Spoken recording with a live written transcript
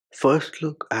First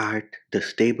look at the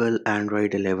stable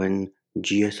Android 11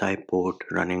 GSI port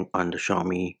running on the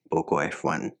Xiaomi Poco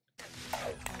F1.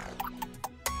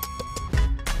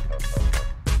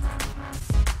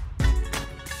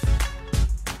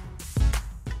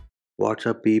 What's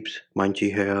up peeps,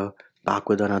 Munchie here, back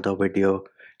with another video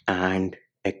and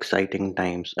exciting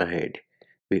times ahead.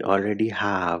 We already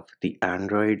have the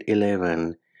Android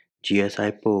 11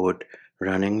 GSI port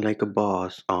running like a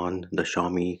boss on the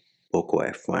Xiaomi Poco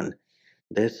F1.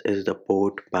 This is the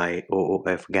port by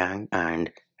OOF Gang,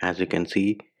 and as you can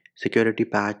see, security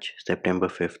patch September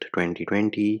 5th,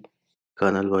 2020.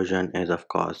 Kernel version is of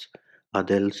course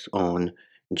Adil's own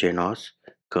Genos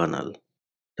kernel.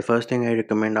 The first thing I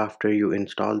recommend after you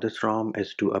install this ROM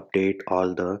is to update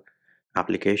all the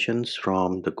applications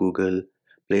from the Google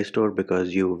Play Store,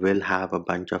 because you will have a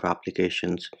bunch of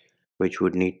applications which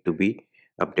would need to be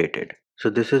updated. So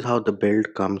this is how the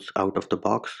build comes out of the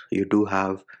box. You do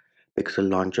have Pixel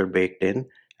Launcher baked in,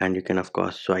 and you can of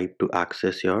course swipe to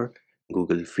access your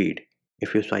Google feed.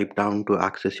 If you swipe down to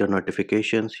access your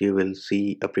notifications, you will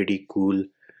see a pretty cool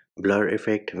blur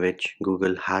effect which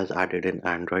Google has added in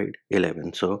Android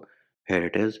 11. So here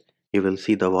it is. You will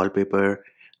see the wallpaper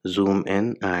zoom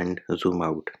in and zoom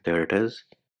out. There it is.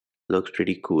 Looks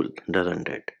pretty cool, doesn't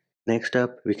it? Next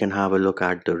up, we can have a look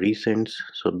at the recents.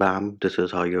 So bam, this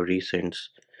is how your recents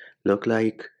look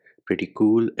like. Pretty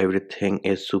cool. Everything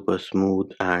is super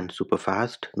smooth and super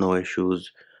fast. No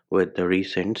issues with the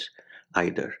recents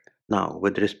either. Now,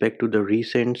 with respect to the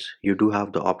recents, you do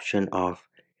have the option of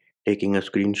taking a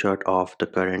screenshot of the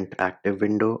current active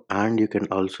window, and you can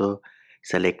also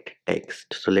select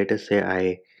text. So let us say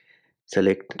I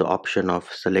select the option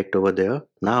of select over there.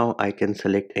 Now I can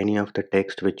select any of the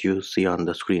text which you see on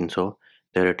the screen. So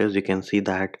there it is. You can see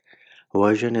that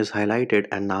version is highlighted,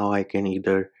 and now I can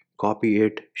either copy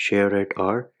it, share it,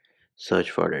 or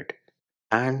search for it.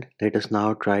 And let us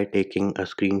now try taking a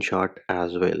screenshot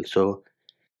as well. So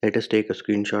let us take a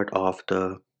screenshot of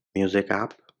the music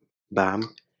app.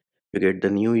 Bam, you get the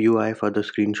new UI for the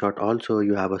screenshot. Also,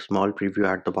 you have a small preview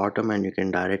at the bottom, and you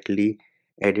can directly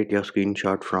edit your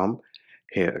screenshot from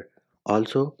here.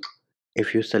 Also,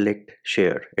 if you select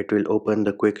share, it will open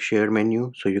the quick share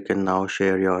menu, so you can now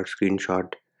share your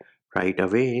screenshot right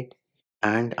away.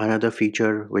 And another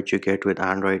feature which you get with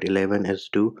Android 11 is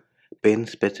to pin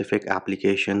specific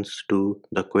applications to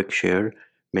the quick share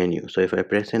menu. So if I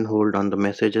press and hold on the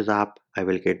messages app, I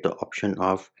will get the option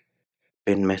of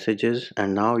pin messages,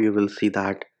 and now you will see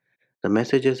that the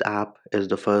messages app is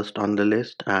the first on the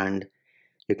list, and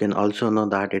you can also know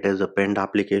that it is a pinned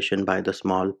application by the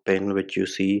small pin which you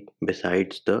see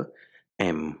besides the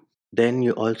M. Then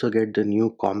you also get the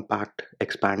new compact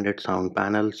expanded sound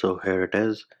panel. So here it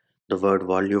is. The word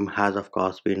volume has of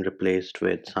course been replaced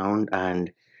with sound,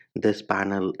 and this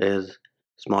panel is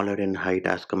smaller in height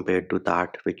as compared to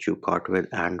that which you got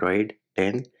with Android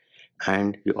 10,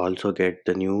 and you also get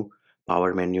the new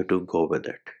power menu to go with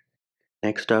it.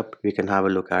 Next up, we can have a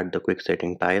look at the quick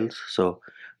setting tiles. So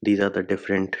these are the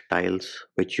different tiles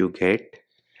which you get,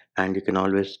 and you can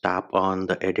always tap on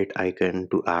the edit icon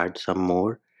to add some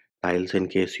more tiles in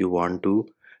case you want to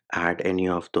add any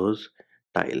of those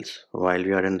tiles. While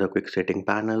we are in the quick setting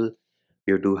panel,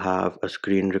 you do have a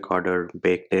screen recorder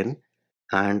baked in,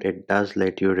 and it does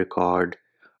let you record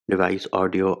device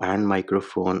audio and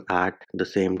microphone at the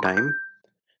same time,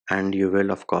 and you will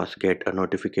of course get a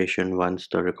notification once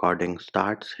the recording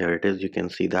starts. Here it is. You can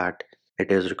see that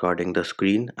it is recording the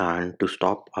screen, and to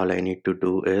stop, all I need to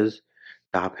do is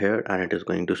tap here and it is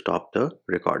going to stop the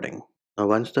recording. Now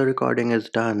once the recording is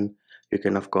done, you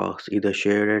can of course either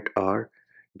share it or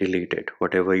delete it,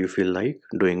 whatever you feel like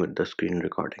doing with the screen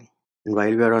recording. And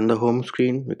while we are on the home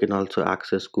screen, we can also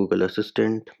access Google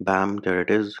Assistant. Bam, there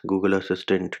it is. Google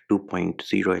Assistant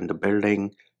 2.0 in the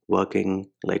building, working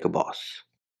like a boss.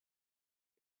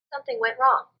 Something went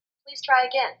wrong. Please try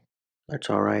again. That's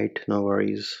alright, no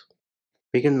worries.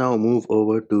 We can now move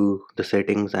over to the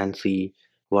settings and see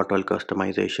what all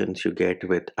customizations you get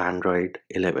with Android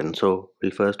 11. So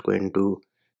we'll first go into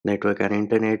network and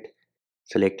internet,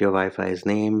 select your Wi-Fi's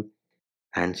name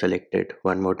and select it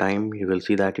one more time. You will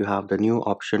see that you have the new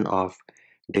option of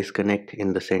disconnect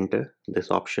in the center,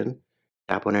 this option.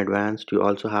 Tap on advanced. You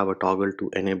also have a toggle to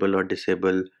enable or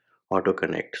disable auto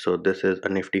connect. So this is a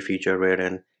nifty feature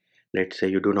wherein, let's say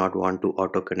you do not want to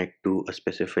auto connect to a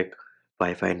specific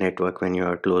Wi-Fi network when you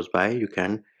are close by, you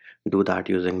can do that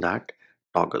using that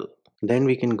toggle. Then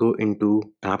we can go into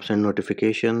apps and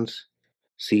notifications,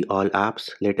 see all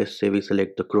apps. Let us say we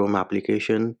select the Chrome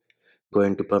application, go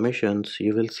into permissions.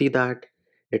 You will see that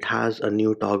it has a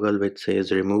new toggle which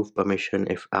says remove permission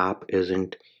if app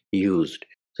isn't used.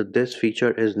 So this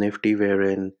feature is nifty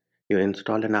wherein you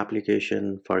install an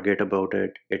application, forget about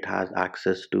it, it has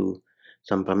access to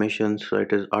some permissions, so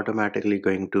it is automatically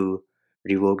going to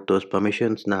revoke those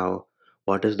permissions. Now,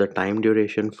 what is the time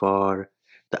duration for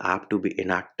the app to be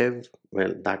inactive?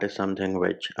 Well, that is something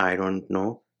which I don't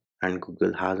know, and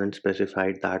Google hasn't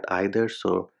specified that either.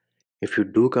 So if you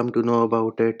do come to know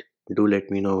about it, do let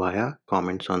me know via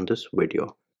comments on this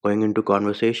video. Going into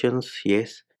conversations,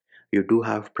 yes, you do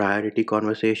have priority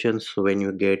conversations. So when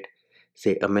you get,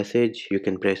 say, a message, you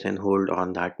can press and hold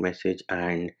on that message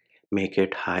and make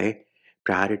it high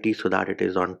priority so that it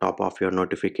is on top of your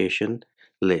notification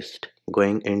list.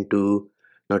 Going into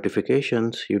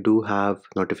notifications, you do have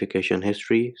notification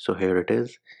history. So here it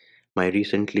is, my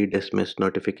recently dismissed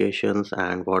notifications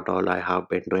and what all I have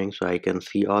been doing, so I can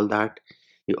see all that.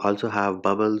 You also have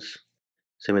bubbles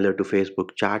similar to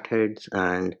Facebook chat heads,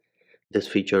 and this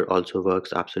feature also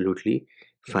works absolutely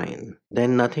fine.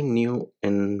 Then nothing new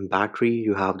in battery,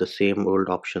 you have the same old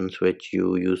options which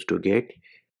you used to get.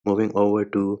 Moving over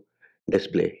to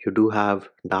display, you do have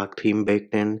dark theme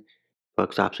baked in,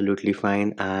 works absolutely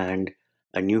fine. And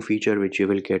a new feature which you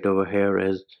will get over here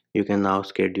is you can now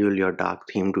schedule your dark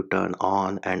theme to turn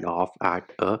on and off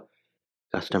at a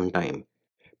custom time.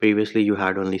 Previously you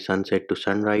had only sunset to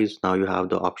sunrise, now you have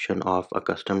the option of a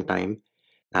custom time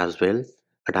as well.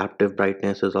 Adaptive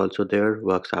brightness is also there,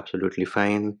 works absolutely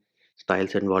fine.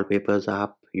 Styles and wallpapers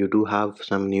app, you do have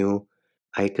some new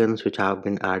icons which have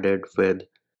been added with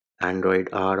Android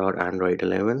R or Android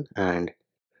 11, and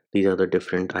these are the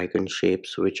different icon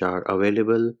shapes which are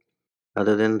available.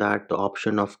 Other than that, the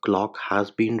option of clock has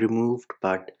been removed,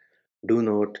 but do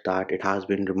note that it has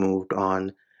been removed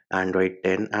on Android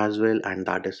 10 as well, and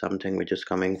that is something which is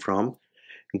coming from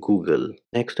Google.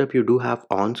 Next up, you do have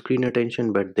on-screen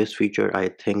attention, but this feature I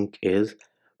think is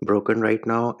broken right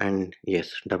now. And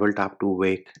yes, double tap to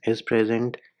wake is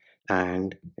present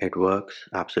and it works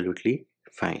absolutely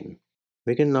fine.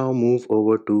 We can now move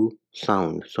over to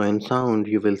sound. So in sound,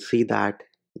 you will see that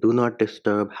do not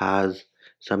disturb has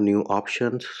some new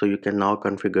options. So you can now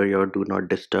configure your do not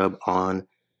disturb on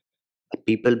a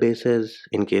people basis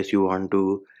in case you want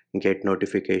to get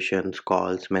notifications,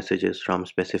 calls, messages from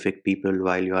specific people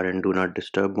while you are in do not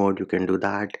disturb mode. You can do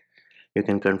that. You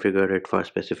can configure it for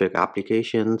specific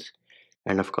applications,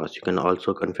 and of course you can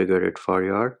also configure it for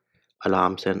your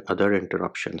alarms and other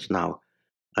interruptions. Now,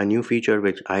 a new feature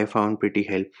which I found pretty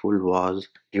helpful was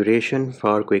duration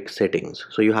for quick settings.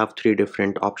 So you have three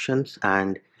different options,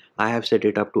 and I have set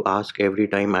it up to ask every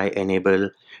time I enable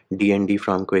DND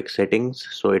from quick settings.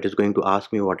 So it is going to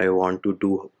ask me what I want to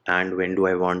do and when do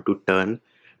I want to turn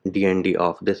DND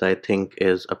off. This I think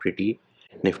is a pretty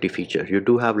nifty feature. You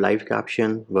do have live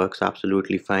caption, works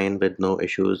absolutely fine with no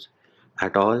issues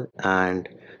at all, and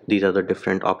these are the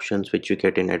different options which you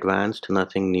get in advanced.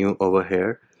 Nothing new over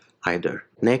here either.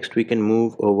 Next, we can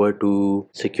move over to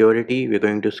security. We're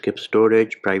going to skip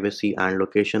storage, privacy, and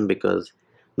location because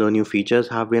no new features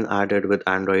have been added with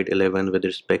Android 11 with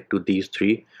respect to these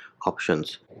three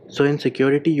options. So in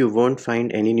security, you won't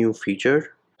find any new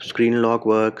feature. Screen lock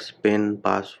works, PIN,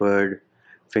 password,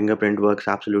 fingerprint works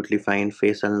absolutely fine.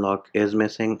 Face unlock is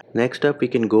missing. Next up, we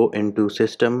can go into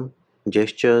system,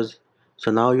 gestures. So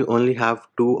now you only have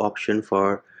two options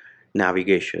for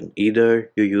navigation. Either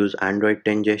you use Android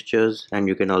 10 gestures and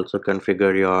you can also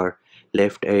configure your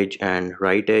left edge and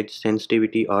right edge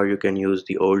sensitivity, or you can use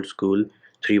the old school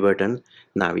 3 button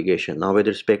navigation. Now with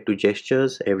respect to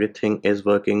gestures, everything is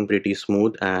working pretty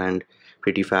smooth and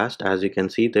pretty fast. As you can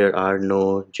see, there are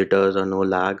no jitters or no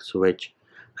lags which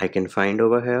I can find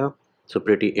over here. So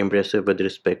pretty impressive with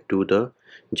respect to the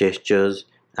gestures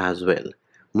as well.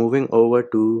 Moving over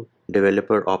to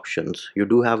developer options, you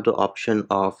do have the option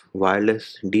of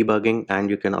wireless debugging,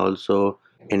 and you can also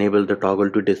enable the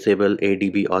toggle to disable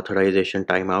ADB authorization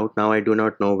timeout. Now I do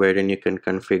not know wherein you can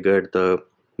configure the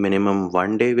minimum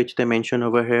 1 day which they mention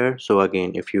over here. So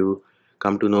again, if you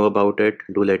come to know about it,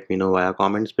 do let me know via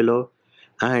comments below.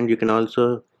 And you can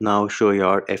also now show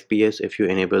your FPS if you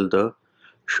enable the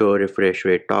show refresh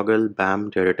rate toggle.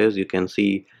 Bam, there it is. You can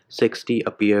see 60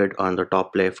 appeared on the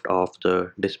top left of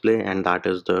the display, and that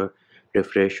is the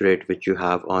refresh rate which you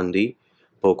have on the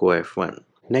Poco F1.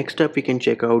 Next up, we can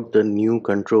check out the new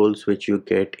controls which you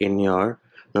get in your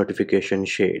notification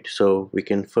shade. So we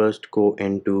can first go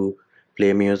into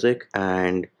play music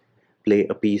and play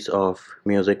a piece of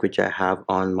music which I have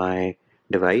on my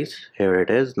device. Here it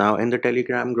is. Now in the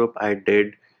Telegram group, I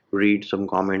did read some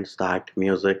comments that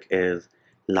music is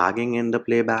lagging in the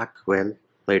playback. Well,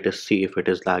 let us see if it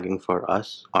is lagging for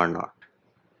us or not.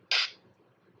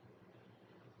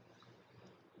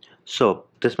 So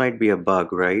this might be a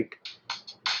bug, right?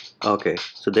 Okay,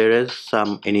 so there is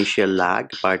some initial lag,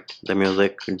 but the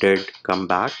music did come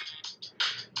back,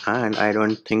 and I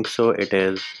don't think so it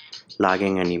is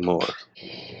lagging anymore.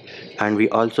 And we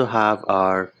also have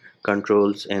our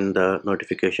controls in the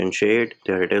notification shade.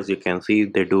 There it is. You can see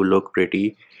they do look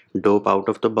pretty dope out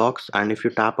of the box. And if you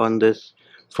tap on this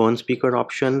phone speaker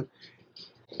option,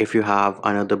 if you have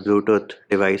another Bluetooth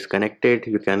device connected,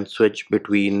 you can switch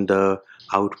between the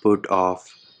output of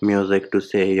music to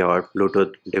say your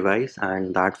Bluetooth device,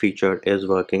 and that feature is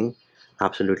working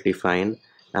absolutely fine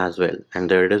as well.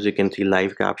 And there it is, you can see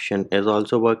live caption is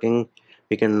also working.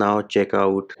 We can now check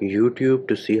out YouTube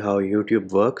to see how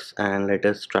YouTube works, and let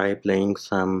us try playing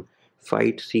some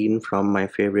fight scene from my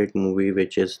favorite movie,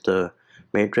 which is the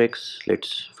Matrix.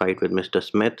 Let's fight with Mr.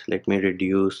 Smith. Let me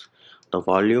reduce the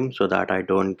volume so that I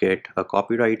don't get a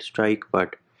copyright strike,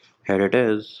 but here it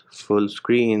is, full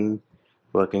screen,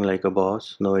 working like a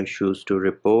boss, no issues to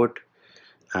report.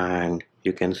 And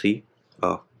you can see,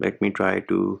 oh, let me try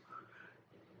to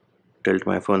tilt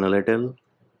my phone a little.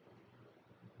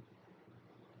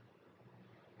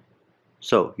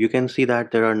 So you can see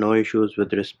that there are no issues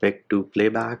with respect to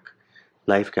playback.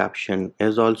 Live caption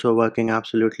is also working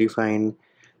absolutely fine.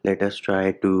 Let us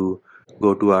try to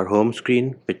go to our home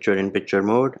screen, picture in picture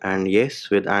mode, and yes,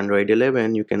 with Android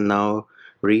 11 you can now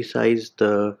resize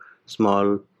the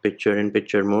small picture in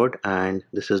picture mode, and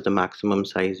this is the maximum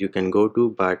size you can go to,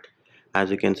 but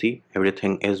as you can see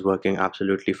everything is working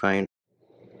absolutely fine.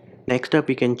 Next up,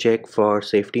 we can check for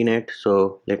Safetynet.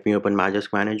 So let me open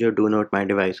Magisk Manager. Do note my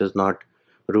device is not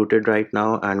rooted right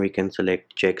now, and we can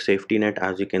select check Safetynet.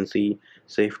 As you can see,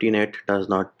 Safetynet does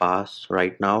not pass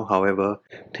right now. However,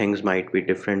 things might be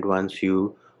different once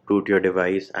you root your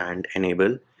device and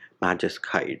enable Magisk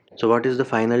Hide. So what is the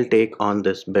final take on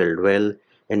this build? Well,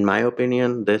 in my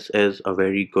opinion, this is a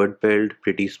very good build,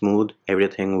 pretty smooth.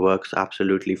 Everything works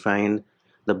absolutely fine.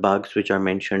 The bugs which are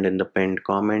mentioned in the pinned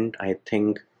comment, I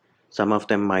think some of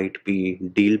them might be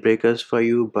deal breakers for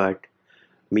you, but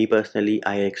me personally,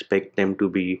 I expect them to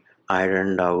be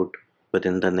ironed out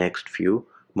within the next few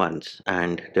months.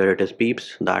 And there it is,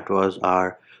 peeps. That was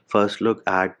our first look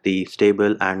at the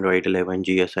stable Android 11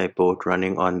 GSI port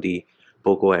running on the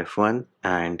Poco F1.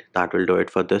 And that will do it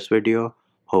for this video.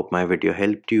 Hope my video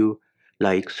helped you.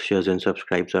 Likes, shares, and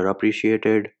subscribes are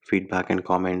appreciated. Feedback and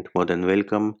comment more than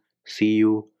welcome. See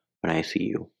you when I see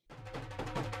you.